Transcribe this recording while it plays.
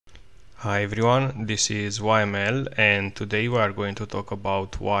Hi everyone, this is YML, and today we are going to talk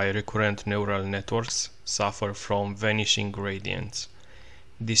about why recurrent neural networks suffer from vanishing gradients.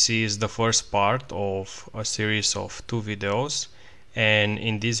 This is the first part of a series of two videos, and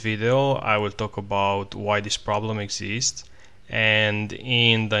in this video I will talk about why this problem exists, and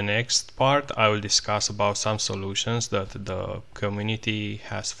in the next part I will discuss about some solutions that the community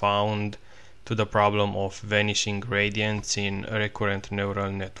has found to the problem of vanishing gradients in recurrent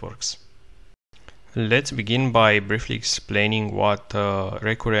neural networks. Let's begin by briefly explaining what a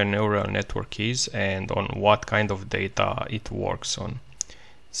recurrent neural network is and on what kind of data it works on.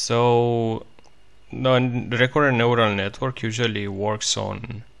 So, the recurrent neural network usually works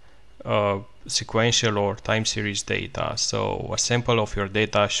on sequential or time series data. So, a sample of your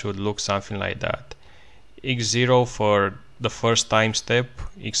data should look something like that. x0 for the first time step,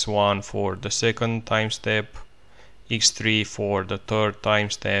 x1 for the second time step, x3 for the third time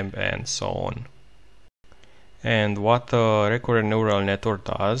step, and so on. And what a recurrent neural network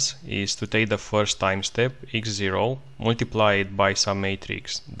does is to take the first time step, x0, multiply it by some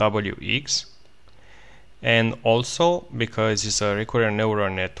matrix, wx, and also, because it's a recurrent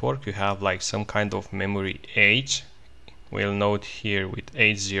neural network, you have like some kind of memory h. We'll note here with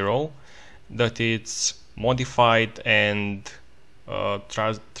h0 that it's modified and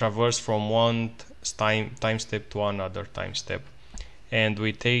traversed from one time step to another time step. And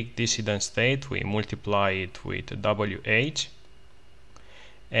we take this hidden state, we multiply it with wh,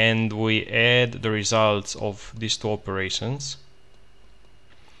 and we add the results of these two operations.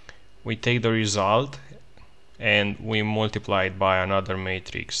 We take the result and we multiply it by another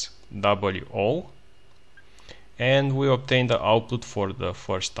matrix, wo, and we obtain the output for the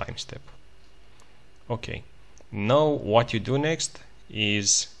first time step. Okay, now what you do next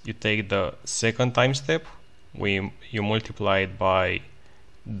is you take the second time step, you multiply it by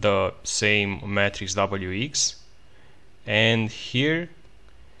the same matrix wx, and here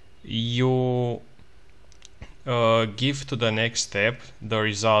you give to the next step the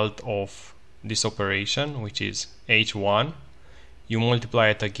result of this operation, which is h1. You multiply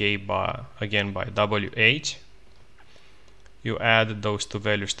it again by wh, you add those two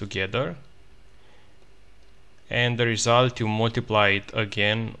values together, and the result you multiply it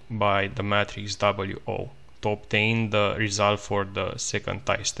again by the matrix wo to obtain the result for the second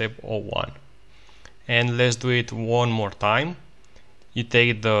time step, O1. And let's do it one more time. You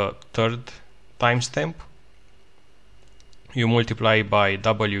take the third time step, you multiply by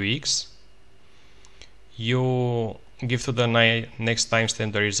wx, you give to the next time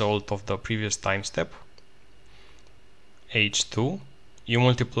step the result of the previous time step, h2, you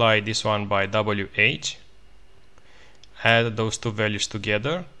multiply this one by wh, add those two values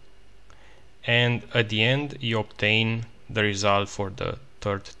together, and at the end you obtain the result for the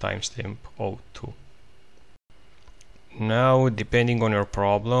third time step, O2. Now, depending on your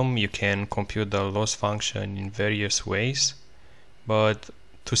problem, you can compute the loss function in various ways, but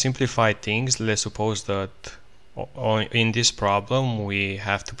to simplify things, let's suppose that in this problem we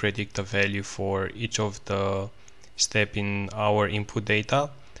have to predict a value for each of the steps in our input data.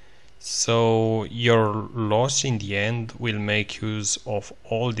 So your loss in the end will make use of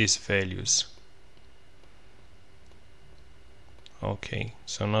all these values. Okay,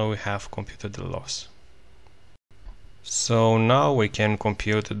 so now we have computed the loss. So now we can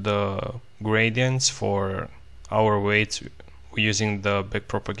compute the gradients for our weights using the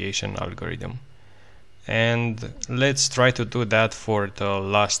backpropagation algorithm. And let's try to do that for the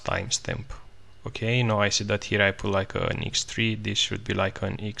last time step. Okay, now I see that here I put like an x3, this should be like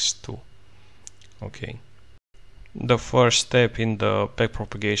an x2. Okay. The first step in the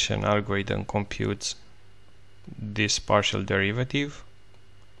backpropagation algorithm computes this partial derivative,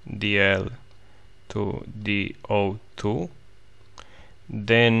 dl to do2.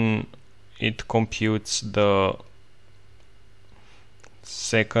 Then it computes the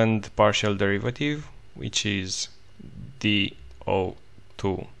second partial derivative, which is do2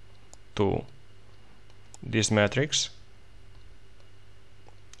 to this matrix.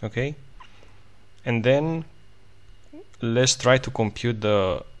 Okay, and then let's try to compute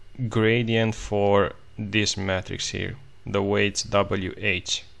the gradient for this matrix here, the weights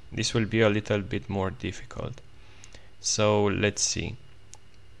wh. This will be a little bit more difficult, so let's see.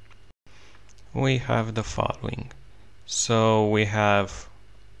 We have the following. So we have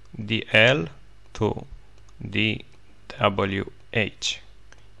dl to dwh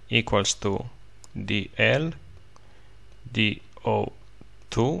equals to dl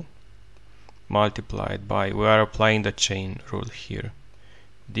do2 multiplied by, we are applying the chain rule here,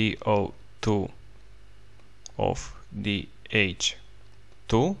 do2 of dh2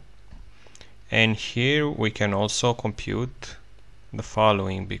 And here we can also compute the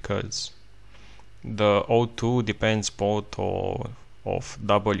following, because the O2 depends both of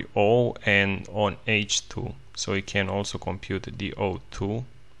WO and on H2. So we can also compute the O2,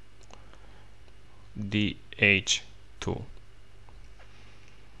 the H2.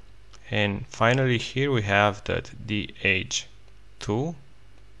 And finally here we have that the H2,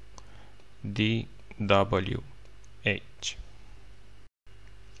 the WH.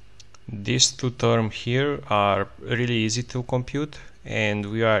 These two terms here are really easy to compute, and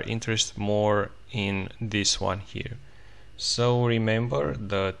we are interested more in this one here. So remember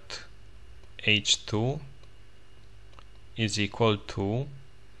that H2 is equal to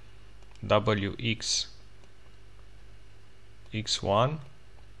WX x1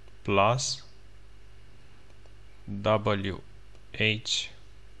 plus WH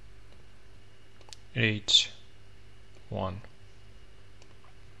H1.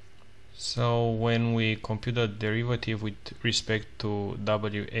 So when we compute the derivative with respect to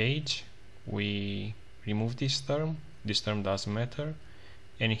WH, we remove this term doesn't matter,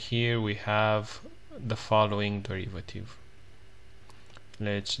 and here we have the following derivative.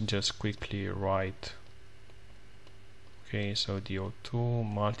 Let's just quickly write. Okay, so the O2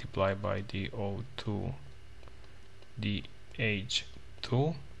 multiplied by the O2 the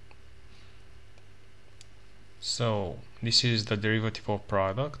H2. So this is the derivative of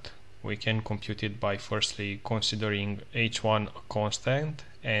product. We can compute it by firstly considering H1 a constant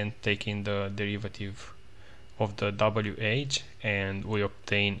and taking the derivative of the WH, and we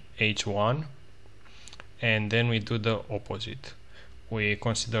obtain H1, and then we do the opposite. We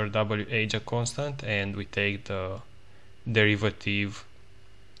consider WH a constant and we take the derivative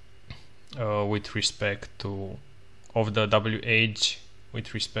with respect to of the WH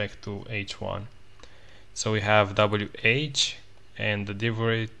with respect to H1. So we have WH and the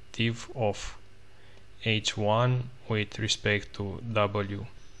derivative of H1 with respect to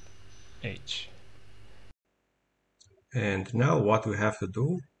WH. And now what we have to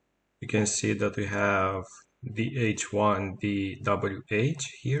do, you can see that we have the H1, the WH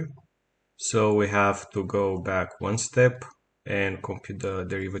here. So we have to go back one step and compute the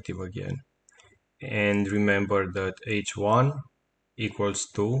derivative again. And remember that H1 equals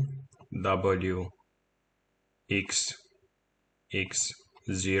to WX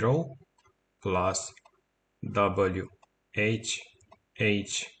x0 plus WH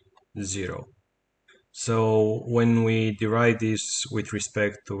H0. So when we derive this with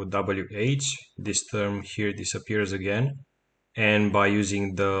respect to WH, this term here disappears again, and by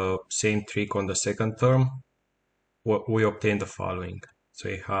using the same trick on the second term, we obtain the following. So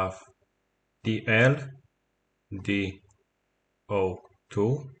we have dl, dO2,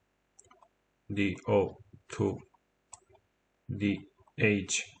 dO2,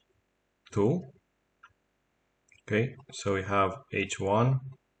 dH2. Okay, so we have H1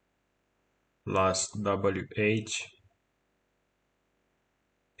 plus WH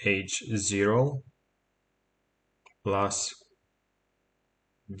H0 plus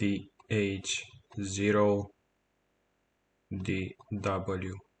DH0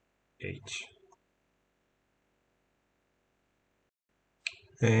 DWH.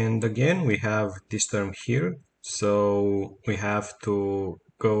 And again we have this term here, so we have to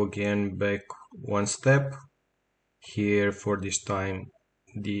go again back one step here for this time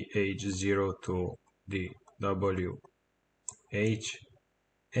DH0 to DWH,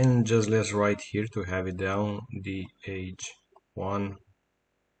 and just let's write here to have it down DH1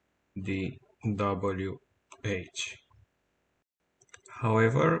 DWH.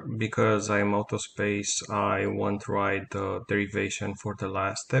 However, because I'm out of space, I won't write the derivation for the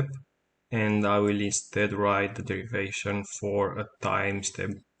last step, and I will instead write the derivation for a time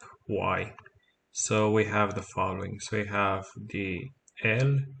step y. So we have the following. So we have the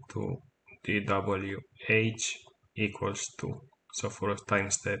L to the WH equals 2. So for a time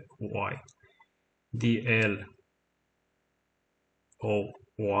step y, dl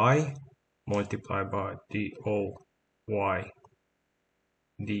OY multiplied by the OY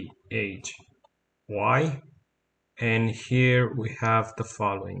DHY, and here we have the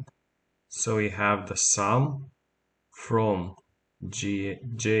following. So we have the sum from j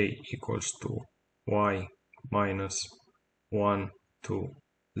equals to y minus 1 to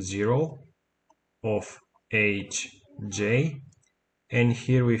 0 of hj, and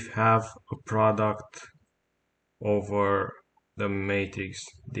here we have a product over the matrix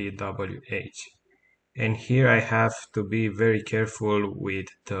dWH. And here I have to be very careful with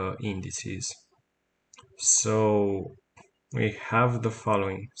the indices. So we have the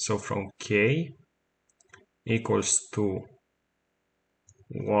following. So from k equals to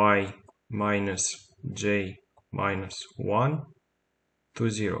y minus j minus 1 to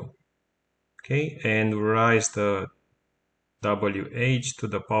 0. Okay, and raise the wh to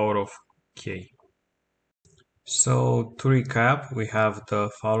the power of k. So to recap, we have the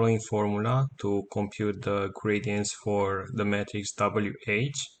following formula to compute the gradients for the matrix wh.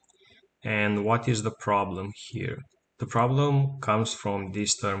 And what is the problem here? The problem comes from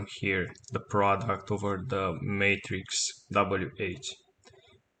this term here, the product over the matrix wh.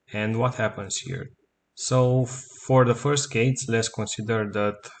 And what happens here? So for the first case, let's consider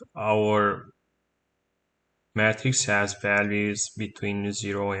that our matrix has values between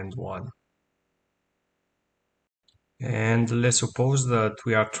 0 and 1. And let's suppose that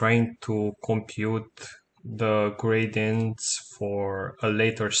we are trying to compute the gradients for a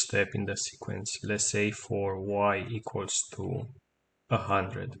later step in the sequence, let's say for y equals to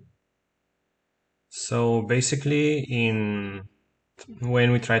 100. So basically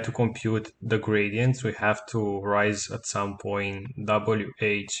when we try to compute the gradients, we have to raise at some point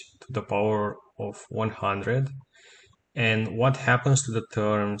wh to the power of 100. And what happens to the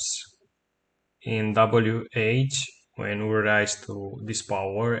terms in wh when we rise to this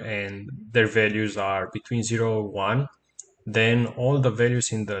power and their values are between 0 and 1, then all the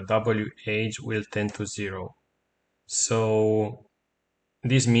values in the wh will tend to 0. So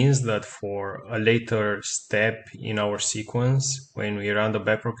this means that for a later step in our sequence, when we run the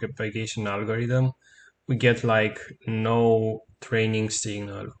backpropagation algorithm, we get like no training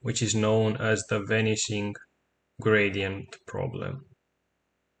signal, which is known as the vanishing gradient problem.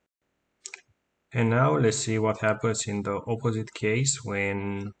 And now let's see what happens in the opposite case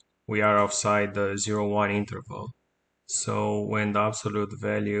when we are outside the 0-1 interval. So when the absolute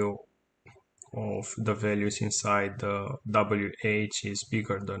value of the values inside the wh is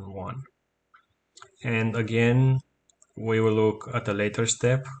bigger than 1. And again, we will look at a later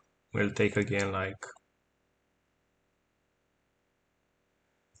step. We'll take again like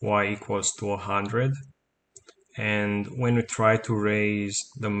y equals to 100. And when we try to raise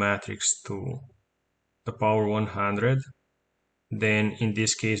the matrix to the power 100, then in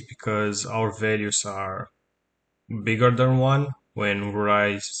this case, because our values are bigger than 1, when we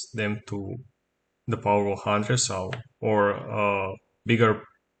raise them to the power 100, or a bigger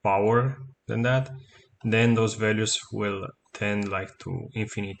power than that, then those values will tend like to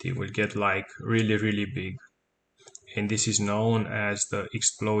infinity, will get like really big. And this is known as the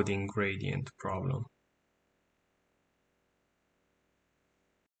exploding gradient problem.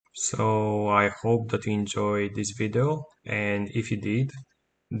 So I hope that you enjoyed this video, and if you did,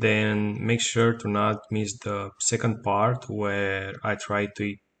 then make sure to not miss the second part where I try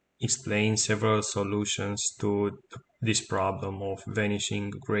to explain several solutions to this problem of vanishing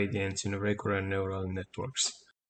gradients in recurrent neural networks.